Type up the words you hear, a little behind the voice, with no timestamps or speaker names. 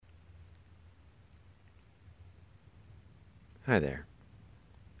Hi there,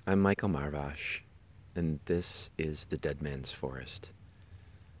 I'm Michael Marvash, and this is The Dead Man's Forest,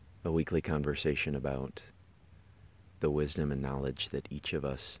 a weekly conversation about the wisdom and knowledge that each of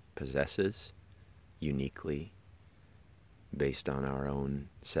us possesses uniquely based on our own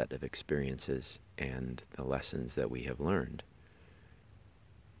set of experiences and the lessons that we have learned.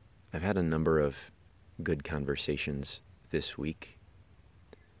 I've had a number of good conversations this week,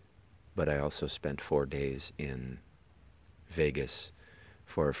 but I also spent 4 days in Vegas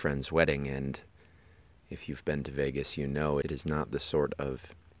for a friend's wedding, and if you've been to Vegas, you know it is not the sort of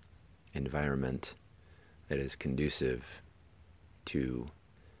environment that is conducive to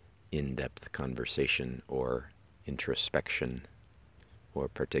in-depth conversation or introspection or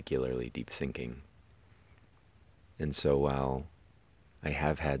particularly deep thinking. And so while I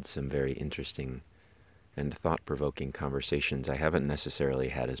have had some very interesting and thought-provoking conversations, I haven't necessarily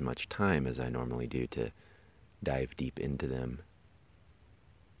had as much time as I normally do to dive deep into them.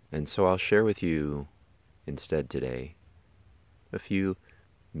 And so I'll share with you instead today a few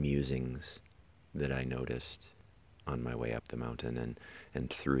musings that I noticed on my way up the mountain and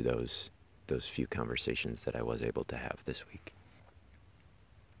through those few conversations that I was able to have this week.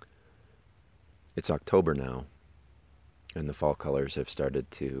 It's October now, and the fall colors have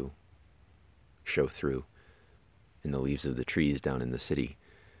started to show through in the leaves of the trees down in the city,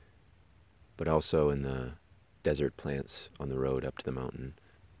 but also in the desert plants on the road up to the mountain.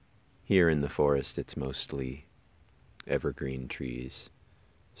 Here in the forest, it's mostly evergreen trees,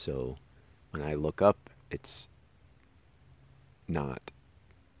 so when I look up, it's not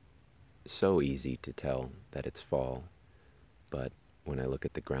so easy to tell that it's fall, but when I look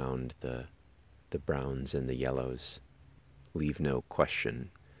at the ground, the browns and the yellows leave no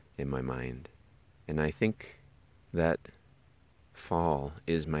question in my mind. And I think that fall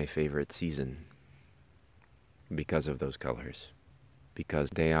is my favorite season because of those colors, because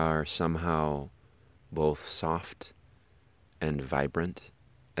they are somehow both soft and vibrant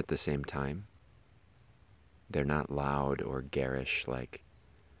at the same time. They're not loud or garish like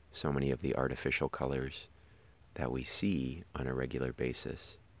so many of the artificial colors that we see on a regular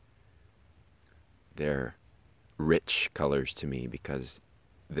basis. They're rich colors to me because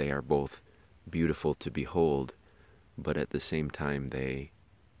they are both beautiful to behold, but at the same time they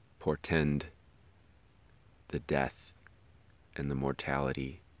portend the death and the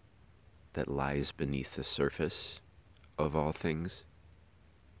mortality that lies beneath the surface of all things.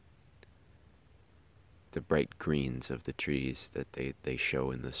 The bright greens of the trees that they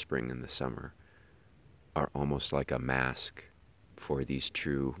show in the spring and the summer are almost like a mask for these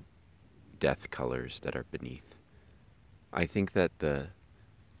true death colors that are beneath. I think that the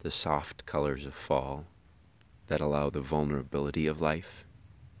soft colors of fall that allow the vulnerability of life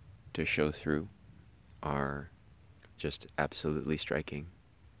to show through are just absolutely striking.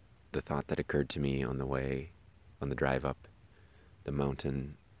 The thought that occurred to me on the drive up the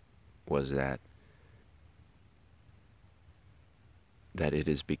mountain was that it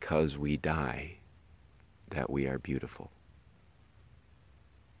is because we die that we are beautiful.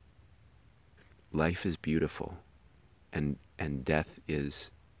 Life is beautiful, and death is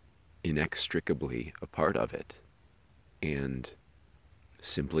inextricably a part of it. And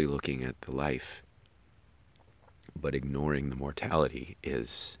simply looking at the life but ignoring the mortality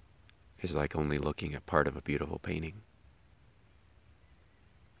is like only looking at part of a beautiful painting.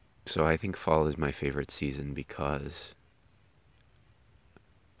 So I think fall is my favorite season because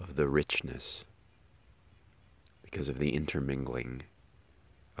of the richness, because of the intermingling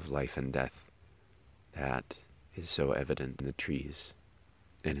of life and death that is so evident in the trees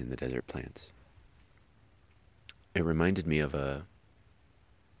and in the desert plants. It reminded me of an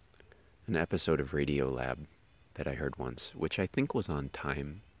episode of Radiolab that I heard once, which I think was on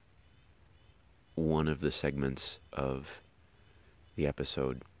Time. One of the segments of the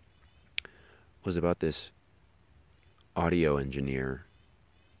episode was about this audio engineer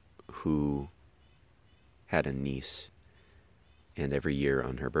who had a niece, and every year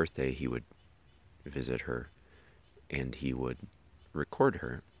on her birthday he would visit her and he would record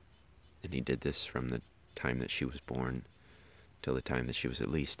her. And he did this from the time that she was born till the time that she was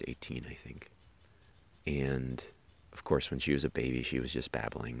at least 18, I think. And of course, when she was a baby, she was just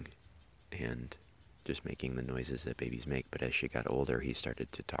babbling and just making the noises that babies make. But as she got older, he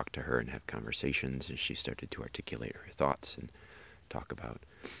started to talk to her and have conversations, and she started to articulate her thoughts and talk about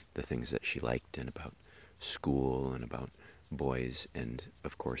the things that she liked and about school and about boys. And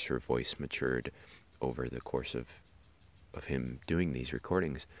of course, her voice matured over the course of him doing these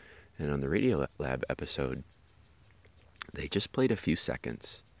recordings. And on the Radiolab episode, they just played a few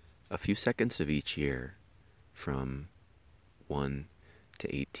seconds of each year from 1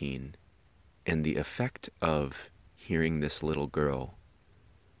 to 18. And the effect of hearing this little girl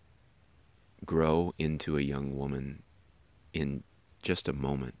grow into a young woman in just a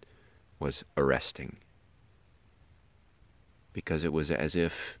moment was arresting. Because it was as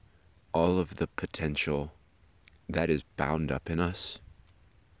if all of the potential that is bound up in us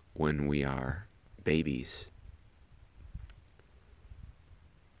when we are babies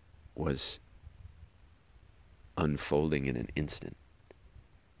was unfolding in an instant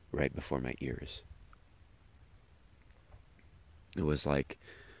right before my ears. It was like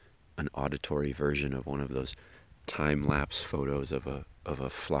an auditory version of one of those time-lapse photos of a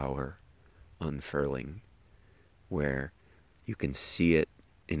flower unfurling, where you can see it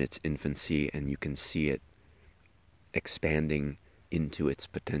in its infancy and you can see it expanding into its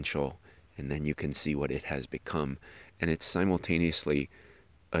potential, and then you can see what it has become. And it's simultaneously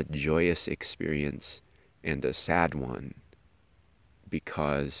a joyous experience and a sad one,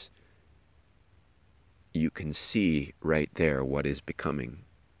 because you can see right there what is becoming,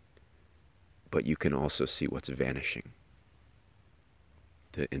 but you can also see what's vanishing.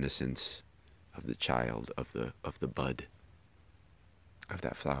 The innocence of the child, of the bud, of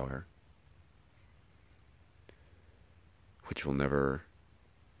that flower, which will never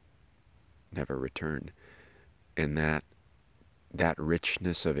return. And that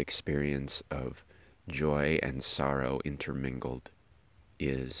richness of experience of joy and sorrow intermingled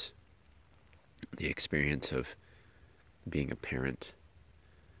is the experience of being a parent,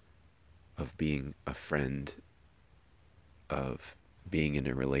 of being a friend, of being in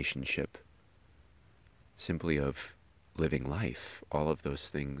a relationship, simply of living life. All of those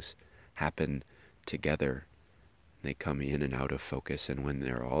things happen together. They come in and out of focus, and when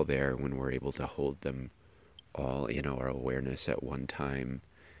they're all there, when we're able to hold them all in our awareness at one time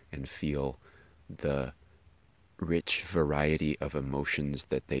and feel the rich variety of emotions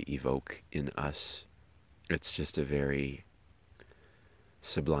that they evoke in us, it's just a very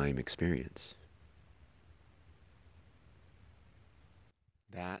sublime experience.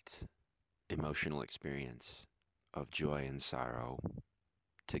 That emotional experience of joy and sorrow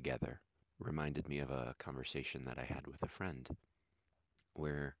together reminded me of a conversation that I had with a friend,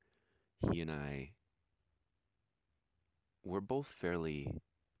 where he and I were both fairly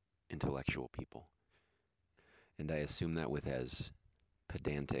intellectual people. And I assume that with as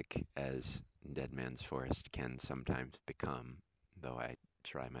pedantic as Dead Man's Forest can sometimes become, though I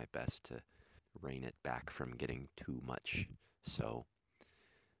try my best to rein it back from getting too much so.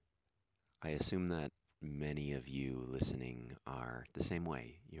 I assume that many of you listening are the same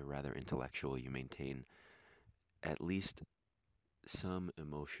way. You're rather intellectual. You maintain at least some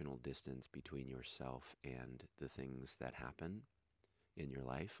emotional distance between yourself and the things that happen in your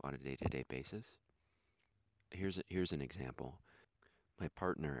life on a day-to-day basis. Here's an example. My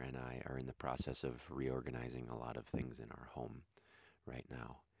partner and I are in the process of reorganizing a lot of things in our home right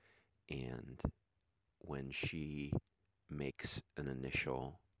now. And when she makes an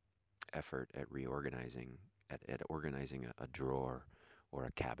initial effort at reorganizing, at organizing a drawer or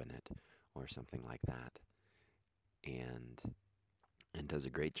a cabinet or something like that, and does a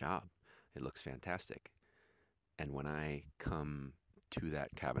great job. It looks fantastic. And when I come to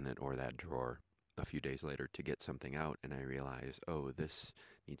that cabinet or that drawer a few days later to get something out, and I realize, oh, this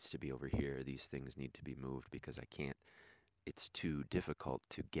needs to be over here, these things need to be moved because I can't, it's too difficult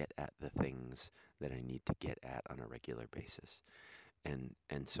to get at the things that I need to get at on a regular basis. And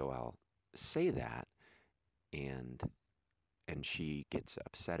so I'll say that, and she gets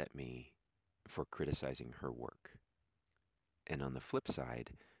upset at me for criticizing her work. And on the flip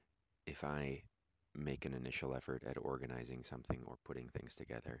side, if I make an initial effort at organizing something or putting things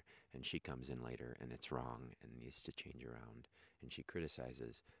together, and she comes in later and it's wrong and needs to change around, and she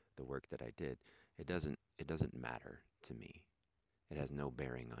criticizes the work that I did, it doesn't matter to me. It has no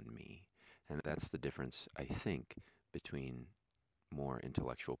bearing on me. And that's the difference, I think, between more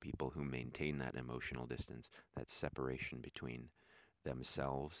intellectual people who maintain that emotional distance, that separation between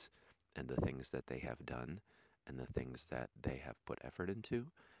themselves and the things that they have done and the things that they have put effort into,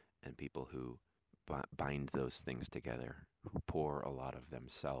 and people who bind those things together, who pour a lot of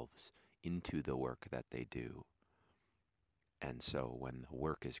themselves into the work that they do. And so when the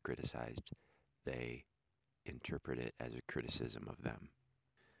work is criticized, they interpret it as a criticism of them.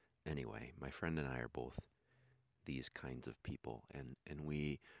 Anyway, my friend and I are both these kinds of people, and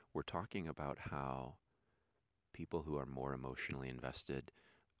we were talking about how people who are more emotionally invested,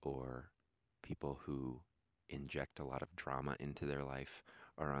 or people who inject a lot of drama into their life,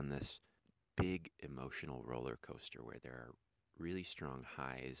 are on this big emotional roller coaster where there are really strong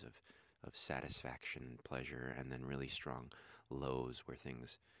highs of satisfaction and pleasure, and then really strong lows where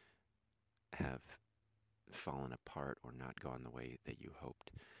things have fallen apart or not gone the way that you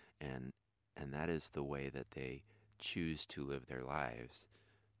hoped. And that is the way that they choose to live their lives,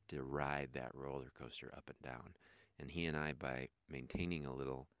 to ride that roller coaster up and down. And he and I, by maintaining a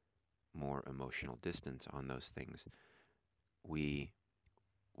little more emotional distance on those things, we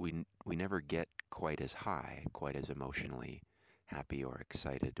never get quite as high, quite as emotionally happy or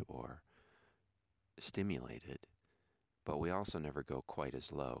excited or stimulated, but we also never go quite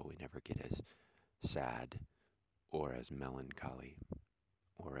as low. We never get as sad or as melancholy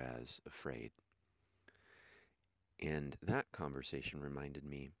or as afraid. And that conversation reminded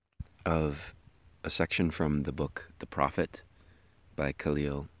me of a section from the book The Prophet by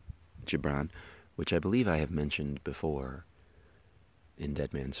Khalil Gibran, which I believe I have mentioned before in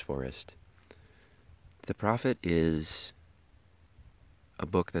Dead Man's Forest. The Prophet is a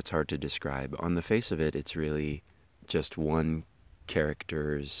book that's hard to describe. On the face of it, it's really just one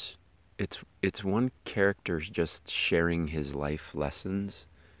character's it's one character just sharing his life lessons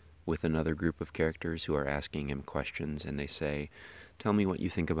with another group of characters who are asking him questions, and they say, tell me what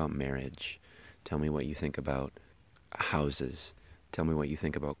you think about marriage, tell me what you think about houses, tell me what you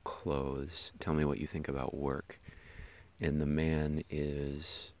think about clothes, tell me what you think about work. And the man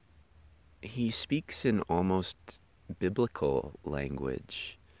he speaks in almost biblical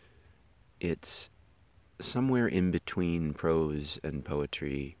language. It's somewhere in between prose and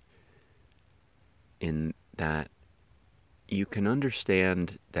poetry, in that you can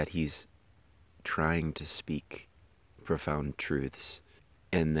understand that he's trying to speak profound truths,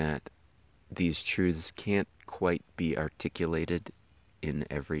 and that these truths can't quite be articulated in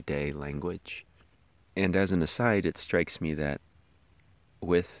everyday language. And as an aside, it strikes me that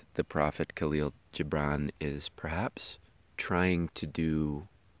with the Prophet, Khalil Gibran is perhaps trying to do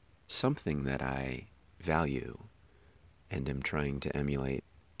something that I value and am trying to emulate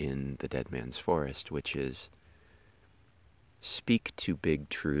in The Dead Man's Forest, which is speak to big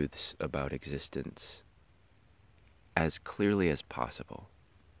truths about existence as clearly as possible.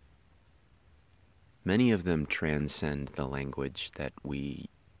 Many of them transcend the language that we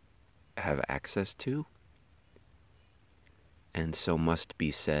have access to, and so must be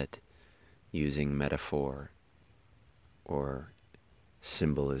said using metaphor or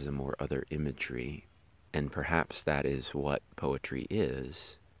symbolism or other imagery. And perhaps that is what poetry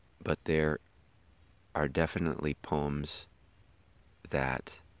is, but there are definitely poems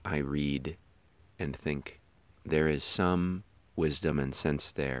that I read and think there is some wisdom and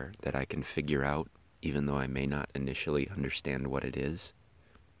sense there that I can figure out, even though I may not initially understand what it is.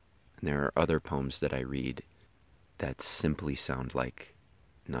 And there are other poems that I read that simply sound like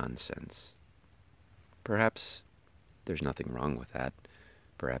nonsense. Perhaps there's nothing wrong with that.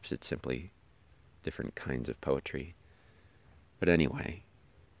 Perhaps it's simply different kinds of poetry. But anyway,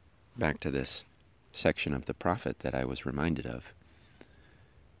 back to this section of the Prophet that I was reminded of.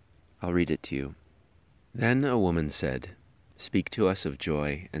 I'll read it to you. Then a woman said, "Speak to us of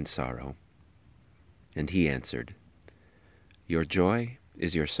joy and sorrow." And he answered, "Your joy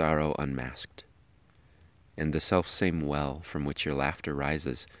is your sorrow unmasked, and the selfsame well from which your laughter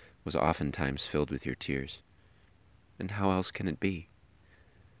rises was oftentimes filled with your tears. And how else can it be?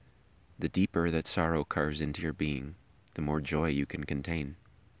 The deeper that sorrow carves into your being, the more joy you can contain.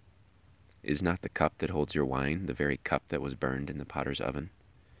 Is not the cup that holds your wine the very cup that was burned in the potter's oven?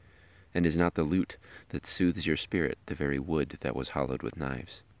 And is not the lute that soothes your spirit the very wood that was hollowed with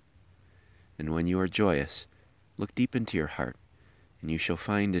knives? And when you are joyous, look deep into your heart, and you shall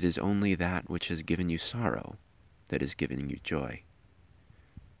find it is only that which has given you sorrow that is giving you joy.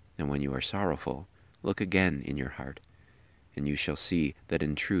 And when you are sorrowful, look again in your heart, and you shall see that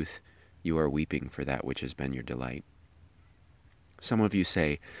in truth you are weeping for that which has been your delight. Some of you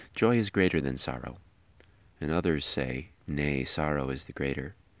say, joy is greater than sorrow, and others say, nay, sorrow is the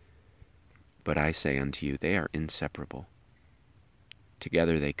greater. But I say unto you, they are inseparable.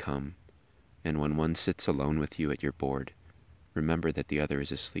 Together they come, and when one sits alone with you at your board, remember that the other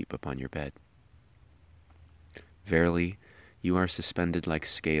is asleep upon your bed. Verily, you are suspended like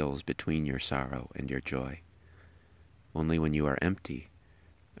scales between your sorrow and your joy. Only when you are empty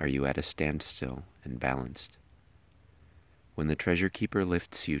are you at a standstill and balanced. When the treasure keeper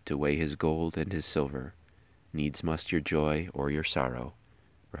lifts you to weigh his gold and his silver, needs must your joy or your sorrow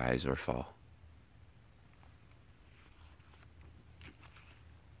rise or fall.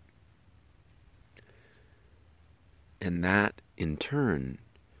 And that, in turn,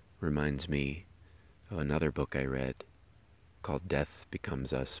 reminds me of another book I read called Death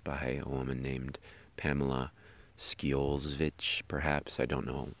Becomes Us by a woman named Pamela Skiolsvich, perhaps. I don't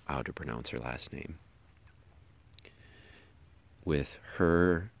know how to pronounce her last name. with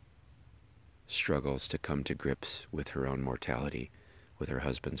her struggles to come to grips with her own mortality, with her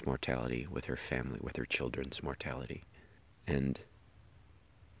husband's mortality, with her family, with her children's mortality. And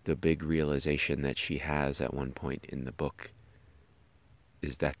the big realization that she has at one point in the book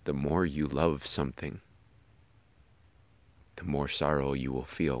is that the more you love something, the more sorrow you will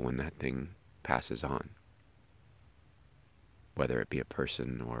feel when that thing passes on. Whether it be a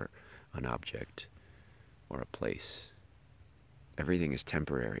person or an object or a place. Everything is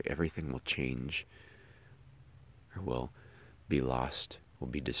temporary. Everything will change or will be lost, will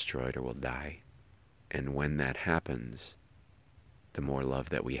be destroyed, or will die. And when that happens, the more love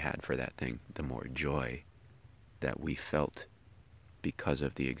that we had for that thing, the more joy that we felt because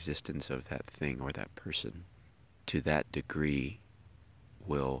of the existence of that thing or that person, to that degree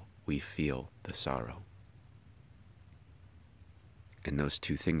will we feel the sorrow. And those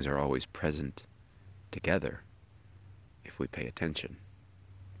two things are always present together if we pay attention.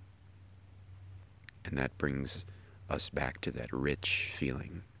 And that brings us back to that rich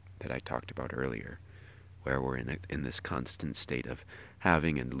feeling that I talked about earlier, where we're in this constant state of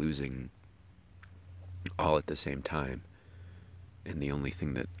having and losing all at the same time. And the only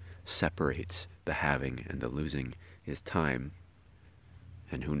thing that separates the having and the losing is time.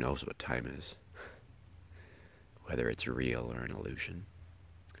 And who knows what time is, whether it's real or an illusion.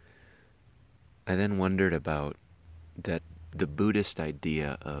 I then wondered about the Buddhist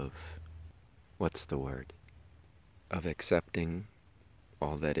idea of, what's the word? Of accepting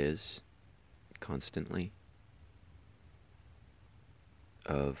all that is constantly,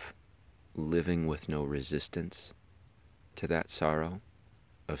 of living with no resistance to that sorrow,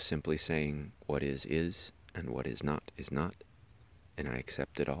 of simply saying what is and what is not, and I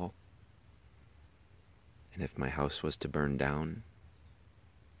accept it all. And if my house was to burn down,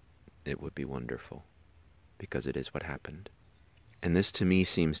 it would be wonderful, because it is what happened. And this to me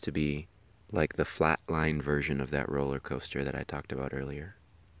seems to be like the flatline version of that roller coaster that I talked about earlier.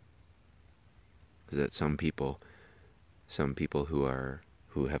 That some people who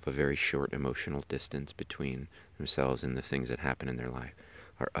have a very short emotional distance between themselves and the things that happen in their life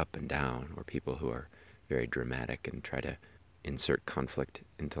are up and down, or people who are very dramatic and try to insert conflict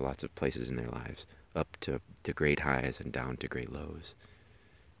into lots of places in their lives, up to great highs and down to great lows.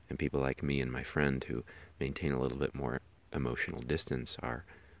 And people like me and my friend who maintain a little bit more emotional distance are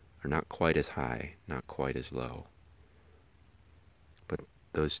not quite as high, not quite as low. But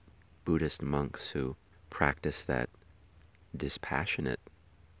those Buddhist monks who practice that dispassionate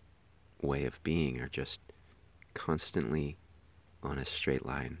way of being are just constantly on a straight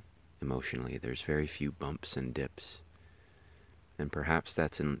line emotionally. There's very few bumps and dips. And perhaps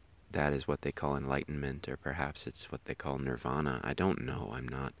that is what they call enlightenment, or perhaps it's what they call nirvana. I don't know. I'm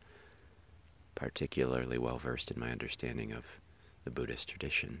not particularly well versed in my understanding of the Buddhist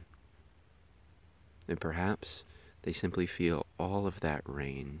tradition. And perhaps they simply feel all of that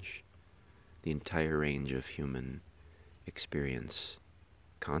range, the entire range of human experience,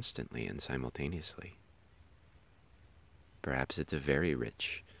 constantly and simultaneously. Perhaps it's a very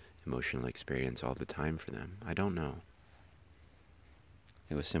rich emotional experience all the time for them. I don't know.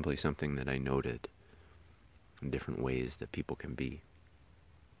 It was simply something that I noted in different ways that people can be.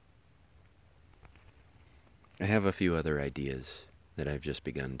 I have a few other ideas that I've just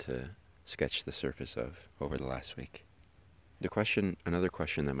begun to sketch the surface of over the last week. Another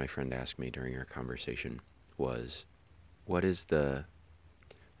question that my friend asked me during our conversation was, what is the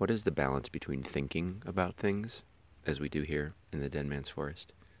balance between thinking about things, as we do here in the Dead Man's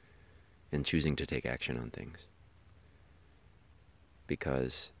Forest, and choosing to take action on things?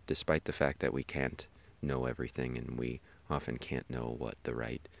 Because despite the fact that we can't know everything, and we often can't know what the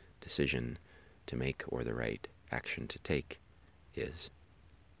right decision to make or the right action to take is,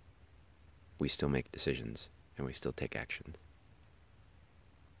 we still make decisions and we still take action.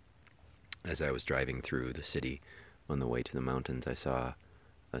 As I was driving through the city on the way to the mountains, I saw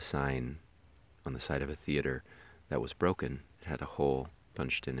a sign on the side of a theater that was broken. It had a hole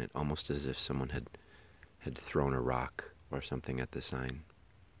punched in it, almost as if someone had thrown a rock or something at the sign.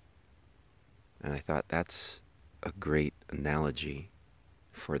 And I thought that's a great analogy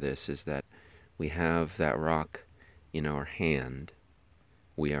for this, is that we have that rock in our hand.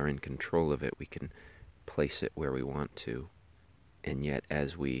 We are in control of it. We can place it where we want to. And yet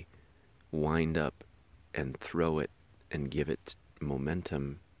as we wind up and throw it and give it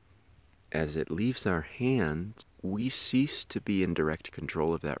momentum, as it leaves our hand, we cease to be in direct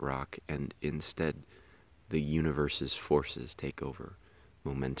control of that rock, and instead the universe's forces take over.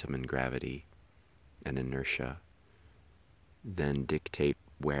 Momentum and gravity and inertia then dictate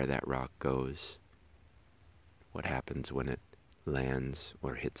where that rock goes, what happens when it lands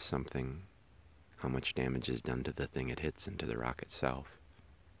or hits something, how much damage is done to the thing it hits and to the rock itself.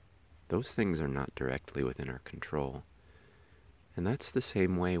 Those things are not directly within our control. And that's the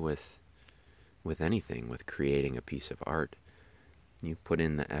same way with anything, with creating a piece of art. You put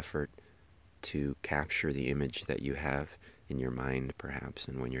in the effort to capture the image that you have in your mind, perhaps,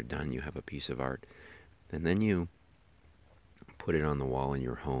 and when you're done, you have a piece of art. And then you put it on the wall in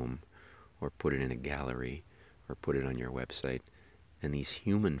your home, or put it in a gallery, or put it on your website. And these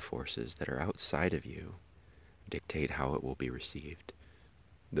human forces that are outside of you dictate how it will be received.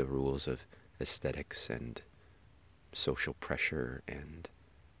 The rules of aesthetics and social pressure and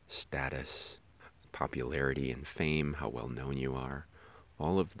status, popularity and fame, how well known you are,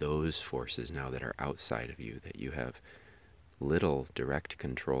 all of those forces now that are outside of you that you have little direct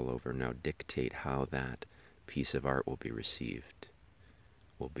control over now dictate how that piece of art will be received,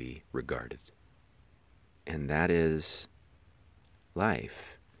 will be regarded. And that is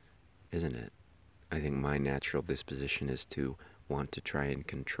life, isn't it? I think my natural disposition is to want to try and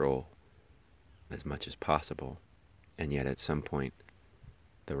control as much as possible, and yet at some point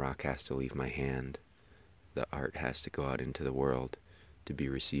the rock has to leave my hand, the art has to go out into the world to be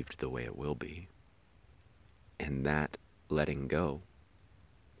received the way it will be. And that letting go,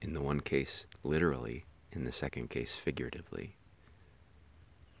 in the one case literally, in the second case figuratively,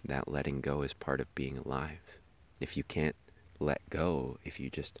 that letting go is part of being alive. If you can't let go, if you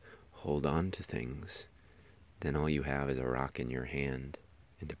just hold on to things, then all you have is a rock in your hand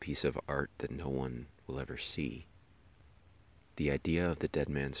and a piece of art that no one will ever see. The idea of the dead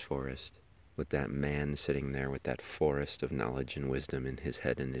man's forest, with that man sitting there with that forest of knowledge and wisdom in his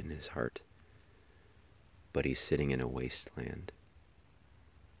head and in his heart, but he's sitting in a wasteland.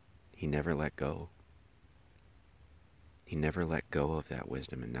 He never let go. He never let go of that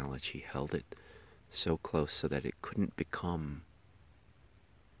wisdom and knowledge. He held it so close so that it couldn't become.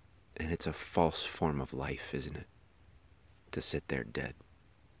 And it's a false form of life, isn't it? To sit there dead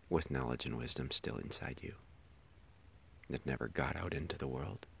with knowledge and wisdom still inside you that never got out into the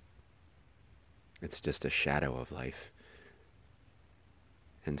world. It's just a shadow of life.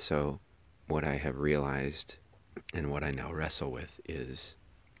 And so what I have realized and what I now wrestle with is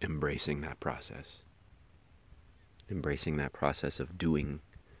embracing that process. Embracing that process of doing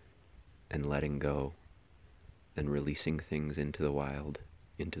and letting go and releasing things into the wild,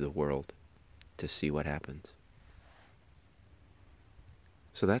 into the world, to see what happens.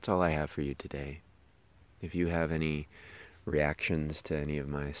 So that's all I have for you today. If you have any reactions to any of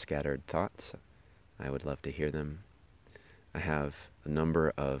my scattered thoughts, I would love to hear them. I have a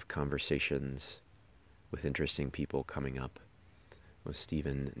number of conversations with interesting people coming up, with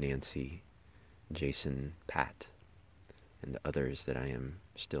Stephen, Nancy, Jason, Pat, and others that I am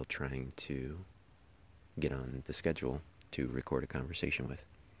still trying to get on the schedule to record a conversation with.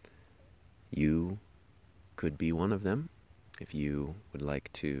 You could be one of them if you would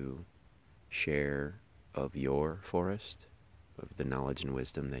like to share of your forest, of the knowledge and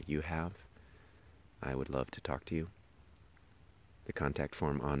wisdom that you have. I would love to talk to you. The contact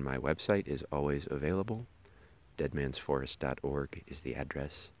form on my website is always available. deadmansforest.org is the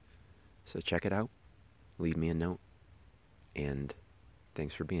address. So check it out, leave me a note, and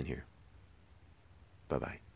thanks for being here. Bye-bye.